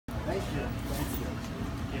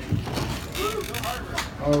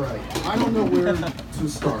All right, I don't know where to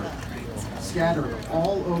start. Scattered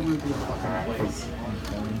all over the fucking place.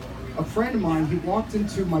 A friend of mine, he walked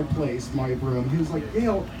into my place, my room. He was like,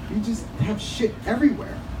 Yale, you just have shit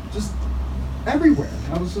everywhere. Just everywhere.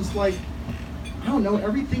 And I was just like, I don't know,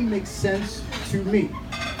 everything makes sense to me.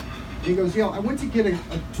 And he goes, Yale, I went to get a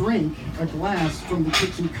drink, a glass from the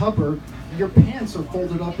kitchen cupboard. Your pants are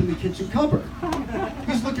folded up in the kitchen cupboard.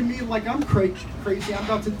 He's looking at me like I'm crazy. I'm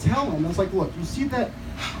about to tell him. I was like, look, you see that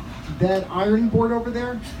ironing board over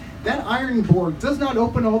there? That ironing board does not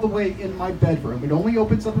open all the way in my bedroom. It only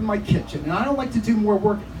opens up in my kitchen. And I don't like to do more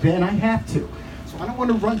work than I have to. So I don't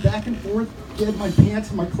want to run back and forth, get my pants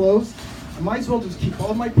and my clothes. I might as well just keep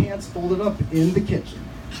all my pants folded up in the kitchen.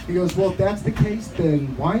 He goes, well, if that's the case,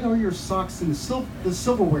 then why are your socks in the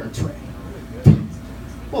silverware tray?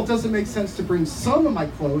 Well, it doesn't make sense to bring some of my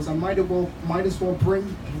clothes. I might as well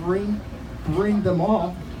bring them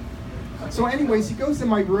all. So anyways, he goes in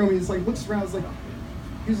my room and he's like, looks around,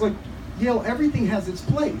 he's like, Yale, everything has its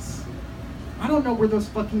place. I don't know where those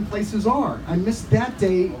fucking places are. I missed that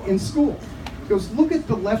day in school. He goes, look at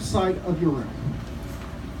the left side of your room.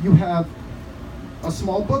 You have a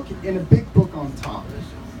small book and a big book on top.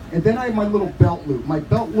 And then I have my little belt loop. My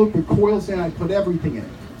belt loop with coils in, I put everything in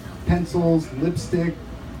it. Pencils, lipstick,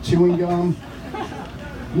 chewing gum.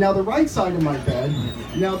 Now the right side of my bed,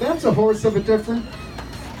 now that's a horse of a different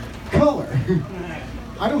color.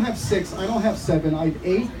 I don't have 6, I don't have 7, I have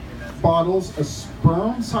 8 bottles of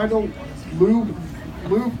spermicidal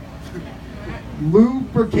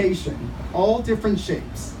lubrication, all different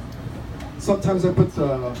shapes. Sometimes I put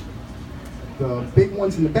the big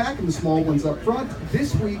ones in the back and the small ones up front.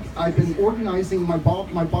 This week I've been organizing my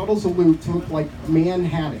bottles of lube to look like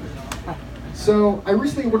Manhattan. So I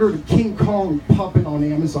recently ordered a King Kong puppet on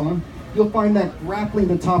Amazon. You'll find that grappling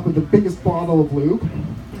the top of the biggest bottle of lube.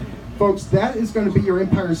 Folks, that is going to be your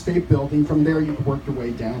Empire State Building. From there you can work your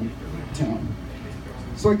way downtown.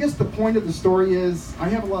 So I guess the point of the story is I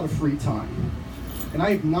have a lot of free time. And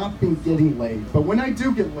I have not been getting laid. But when I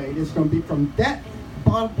do get laid, it's going to be from that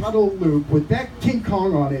bottle of lube with that King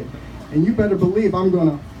Kong on it. And you better believe I'm going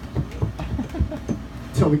to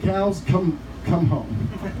till the cows come home.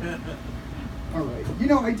 All right. You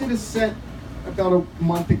know, I did a set about a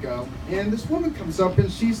month ago, and this woman comes up and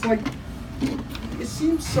she's like, it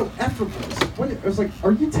seems so effortless. I was like,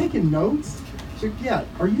 are you taking notes? She's like, yeah.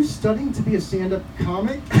 Are you studying to be a stand-up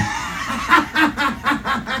comic?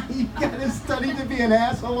 You gotta study to be an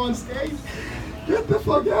asshole on stage? Get the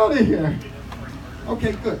fuck out of here.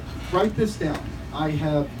 Okay, good. Write this down. I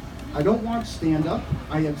don't watch stand-up.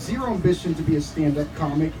 I have zero ambition to be a stand-up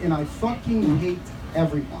comic, and I fucking hate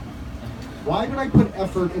everyone. Why would I put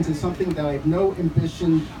effort into something that I have no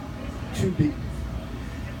ambition to be?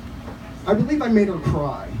 I believe I made her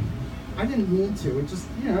cry. I didn't mean to. It just,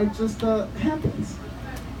 happens.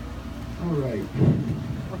 All right.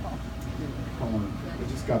 Hold on.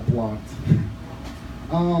 I just got blocked.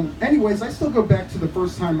 Anyways, I still go back to the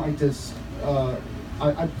first time I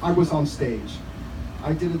was on stage.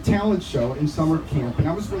 I did a talent show in summer camp, and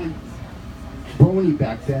I was really bony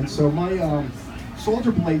back then, so my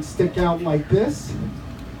shoulder blades stick out like this.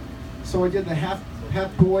 So I did the half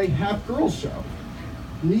boy, half girl show.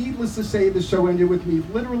 Needless to say, the show ended with me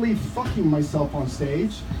literally fucking myself on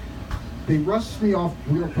stage. They rushed me off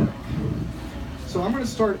real quick. So I'm going to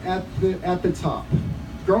start at the top.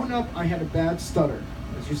 Growing up, I had a bad stutter.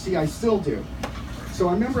 As you see, I still do. So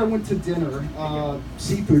I remember I went to dinner,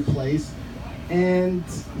 seafood place, and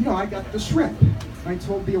I got the shrimp. I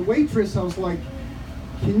told the waitress, I was like,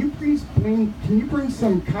 can you bring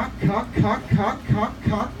some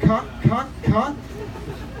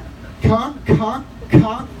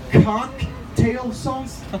cocktail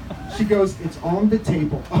sauce? She goes, it's on the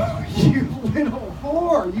table. Oh, you little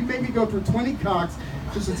whore. You made me go through 20 cocks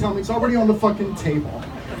just to tell me it's already on the fucking table.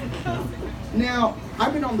 Now,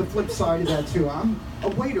 I've been on the flip side of that too. I'm a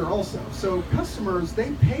waiter also. So customers,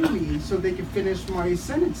 they pay me so they can finish my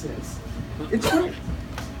sentences. It's great.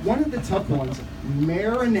 One of the tough ones,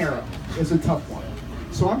 marinara, is a tough one.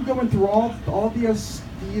 So I'm going through all these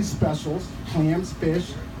specials, clams,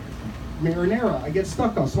 fish, marinara. I get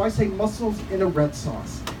stuck on. So I say mussels in a red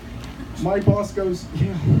sauce. My boss goes,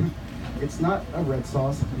 yeah, it's not a red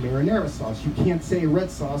sauce, marinara sauce. You can't say red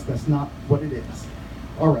sauce, that's not what it is.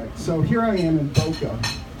 All right, so here I am in Boca,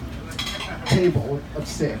 table of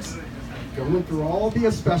 6, going through all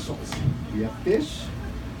the specials. We have fish,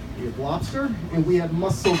 we have lobster, and we have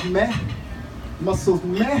mussels meh.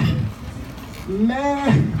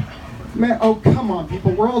 Oh, come on,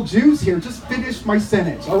 people, we're all Jews here. Just finish my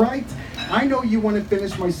sentence, all right? I know you want to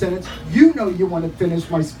finish my sentence. You know you want to finish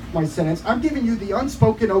my sentence. I'm giving you the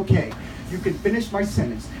unspoken okay. You can finish my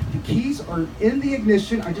sentence. The keys are in the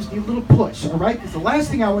ignition. I just need a little push, all right? Because the last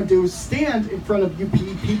thing I want to do is stand in front of you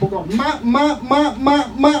people going, ma, ma, ma, ma,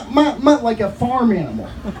 ma, ma, ma, like a farm animal.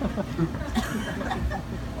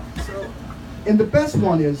 And the best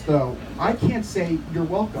one is, though, I can't say you're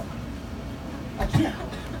welcome. I can't.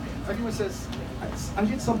 Everyone says, I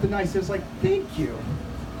did something nice. It's like, thank you.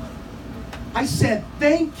 I said,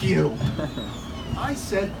 thank you. I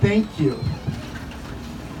said, thank you.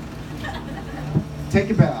 Take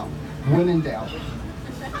a bow, when in doubt.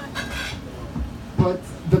 But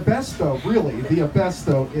the best, though, really, the best,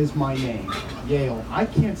 though, is my name, Yale. I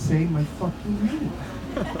can't say my fucking name.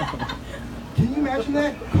 Can you imagine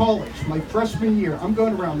that? College, my freshman year, I'm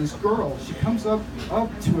going around, this girl, she comes up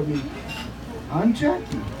to me. I'm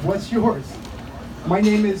Jackie, what's yours? My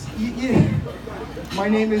name is my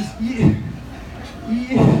name is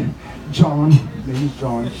John. My name is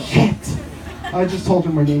John. Shit. I just told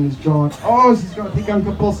her my name is John. Oh, she's gonna think I'm a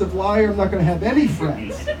compulsive liar. I'm not gonna have any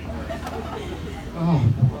friends. Oh,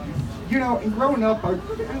 you know, and growing up, I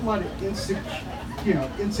had a lot of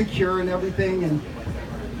insecure and everything, and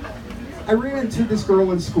I ran into this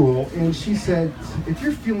girl in school, and she said, if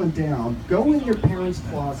you're feeling down, go in your parents'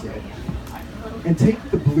 closet and take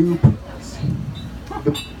the blue pills.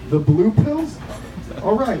 The blue pills?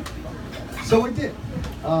 All right. So I did.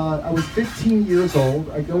 I was 15 years old.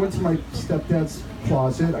 I go into my stepdad's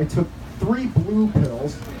closet. I took 3 blue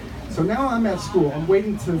pills. So now I'm at school. I'm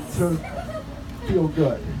waiting to feel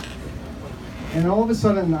good. And all of a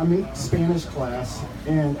sudden, I'm in Spanish class,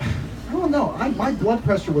 and I don't know, my blood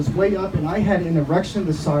pressure was way up, and I had an erection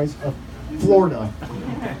the size of Florida.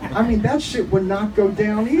 I mean, that shit would not go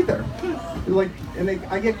down either.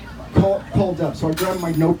 I get called up, so I grab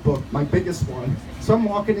my notebook, my biggest one. So I'm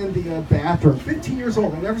walking in the bathroom, 15 years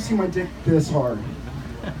old, I never seen my dick this hard.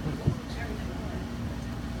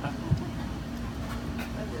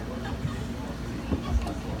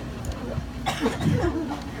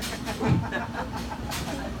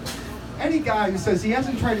 Any guy who says he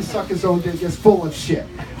hasn't tried to suck his own dick is full of shit.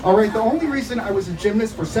 All right, the only reason I was a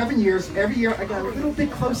gymnast for 7 years, every year I got a little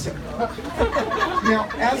bit closer. Now,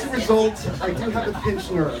 as a result, I do have a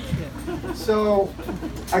pinched nerve. So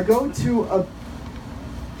I go to a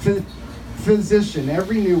physician,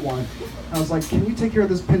 every new one. I was like, can you take care of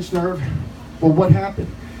this pinched nerve? Well, what happened?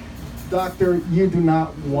 Doctor, you do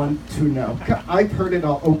not want to know. I've heard it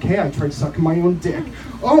all. Okay, I tried sucking my own dick.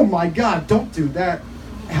 Oh my God, don't do that.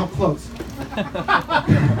 How close?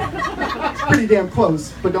 It's pretty damn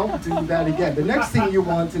close, but don't do that again. The next thing you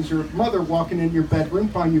want is your mother walking in your bedroom,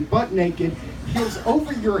 find you butt naked, heels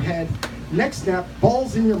over your head, neck snap,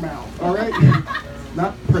 balls in your mouth, all right?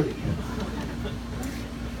 Not pretty.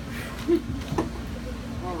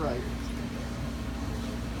 All right.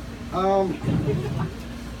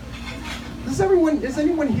 Does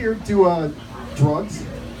anyone here do drugs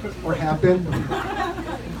or have been?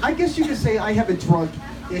 I guess you could say I have a drug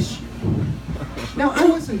issue. Now, I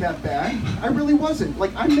wasn't that bad. I really wasn't.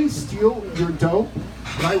 Like, I may steal your dope,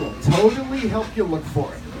 but I will totally help you look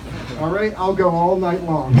for it. All right? I'll go all night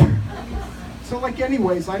long. So, like,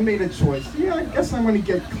 anyways, I made a choice. Yeah, I guess I'm going to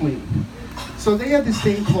get clean. So they had this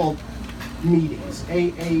thing called meetings,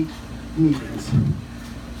 AA meetings.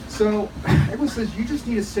 So everyone says, you just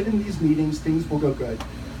need to sit in these meetings, things will go good.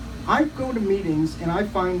 I go to meetings and I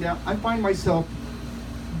find myself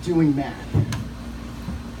doing math.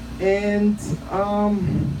 And,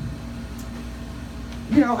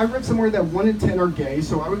 I read somewhere that 1 in 10 are gay,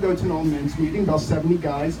 so I would go to an all-men's meeting, about 70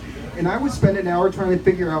 guys, and I would spend an hour trying to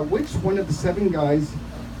figure out which one of the 7 guys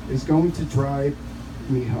is going to drive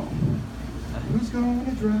me home. Who's going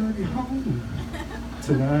to drive you home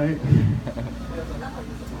tonight?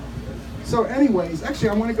 So anyways, actually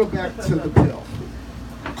I want to go back to the pill.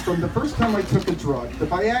 From the first time I took a drug, the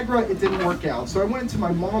Viagra, it didn't work out. So I went into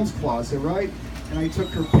my mom's closet, right? And I took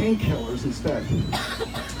her painkillers instead.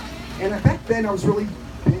 And back then I was really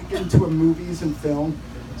big into movies and film.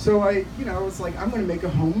 So I was like, I'm gonna make a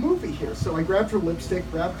home movie here. So I grabbed her lipstick,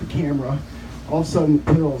 grabbed the camera. All of a sudden,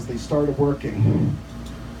 the pills, they started working.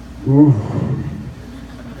 Ooh.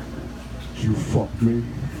 You fuck me.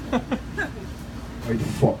 I'd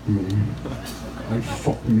fuck me. I'd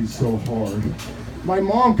fuck me so hard. My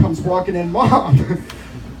mom comes walking in, Mom,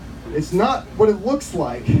 it's not what it looks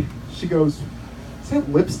like. She goes, is that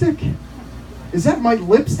lipstick? Is that my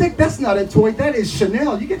lipstick? That's not a toy, that is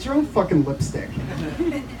Chanel. You get your own fucking lipstick.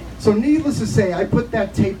 So needless to say, I put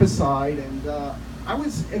that tape aside and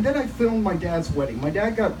and then I filmed my dad's wedding. My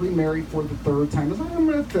dad got remarried for the 3rd time. I was like, I'm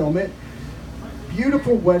gonna film it.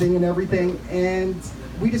 beautiful wedding and everything, and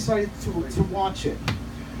we decided to watch it.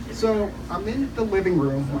 So I'm in the living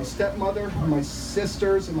room, my stepmother, my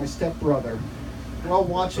sisters, and my stepbrother. We're all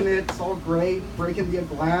watching it, it's all great, breaking the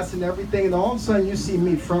glass and everything, and all of a sudden you see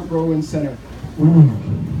me front row and center. Ooh,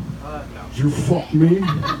 you fuck me?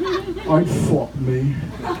 I'd fuck me.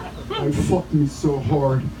 I'd fuck me so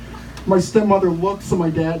hard. My stepmother looks at my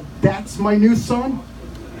dad, that's my new son?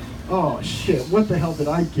 Oh shit, what the hell did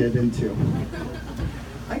I get into?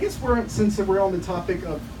 I guess since we're on the topic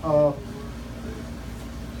of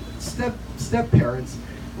step parents,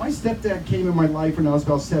 my stepdad came in my life when I was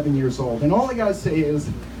about 7 years old, and all I gotta say is,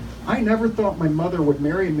 I never thought my mother would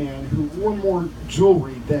marry a man who wore more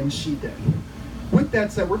jewelry than she did. With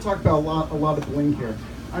that said, we're talking about a lot of bling here.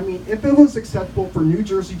 I mean, if it was acceptable for New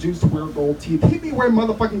Jersey Jews to wear gold teeth, he'd be wearing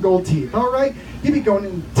motherfucking gold teeth, all right? He'd be going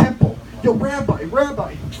in the temple. Yo,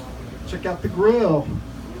 Rabbi, check out the grill.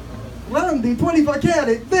 Randy, 25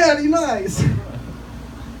 karat, very nice.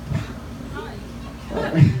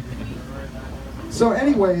 So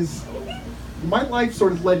anyways, my life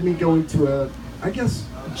sort of led me going to I guess,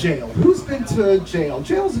 jail. Who's been to jail?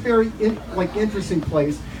 Jail's a very interesting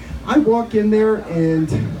place. I walk in there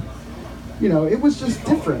and, you know, it was just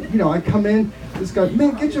different. You know, I come in, this guy,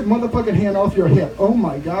 man, get your motherfucking hand off your hip. Oh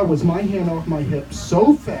my God, was my hand off my hip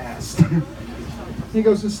so fast. He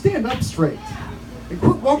goes, stand up straight. And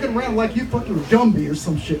quit walking around like you fucking Gumby or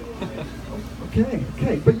some shit.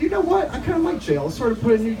 Okay. But you know what? I kind of like jail. It sort of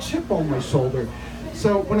put a new chip on my shoulder.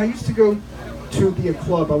 So when I used to go to the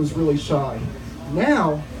club, I was really shy.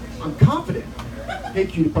 Now, I'm confident. Hey,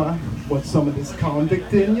 cutie pie, what's some of this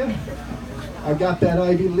convict in you? I got that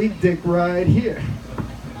Ivy League dick right here.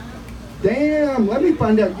 Damn, let me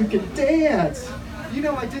find out you can dance. You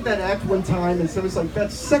know, I did that act one time, and so it's like,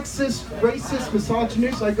 that's sexist, racist,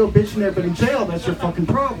 misogynist. I go, bitch, in there, but in jail, that's your fucking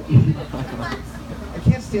problem. I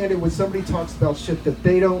can't stand it when somebody talks about shit that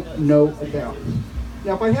they don't know about.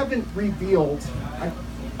 Now, if I haven't revealed,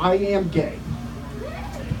 I am gay.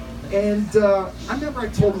 And I remember I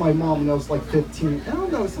told my mom when I was like 15, I don't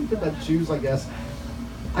know, something about Jews, I guess.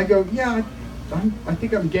 I go, yeah, I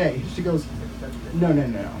think I'm gay. She goes, no.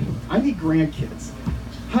 I need grandkids.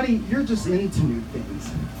 Honey, you're just into new things.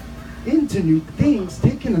 Into new things?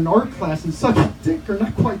 Taking an art class and sucking a dick are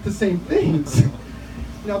not quite the same things.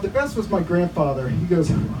 Now, the best was my grandfather. He goes,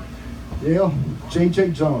 Yale,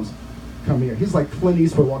 J.J. Jones, come here. He's like Clint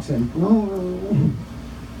Eastwood walks in.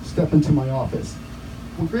 Step into my office.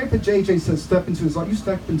 When Grandpa JJ says step into his office, you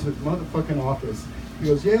step into his motherfucking office. He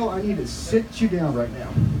goes, Yale, I need to sit you down right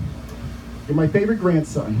now. You're my favorite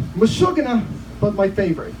grandson. Meshuggah, but my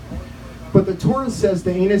favorite. But the Torah says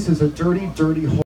the anus is a dirty, dirty hole.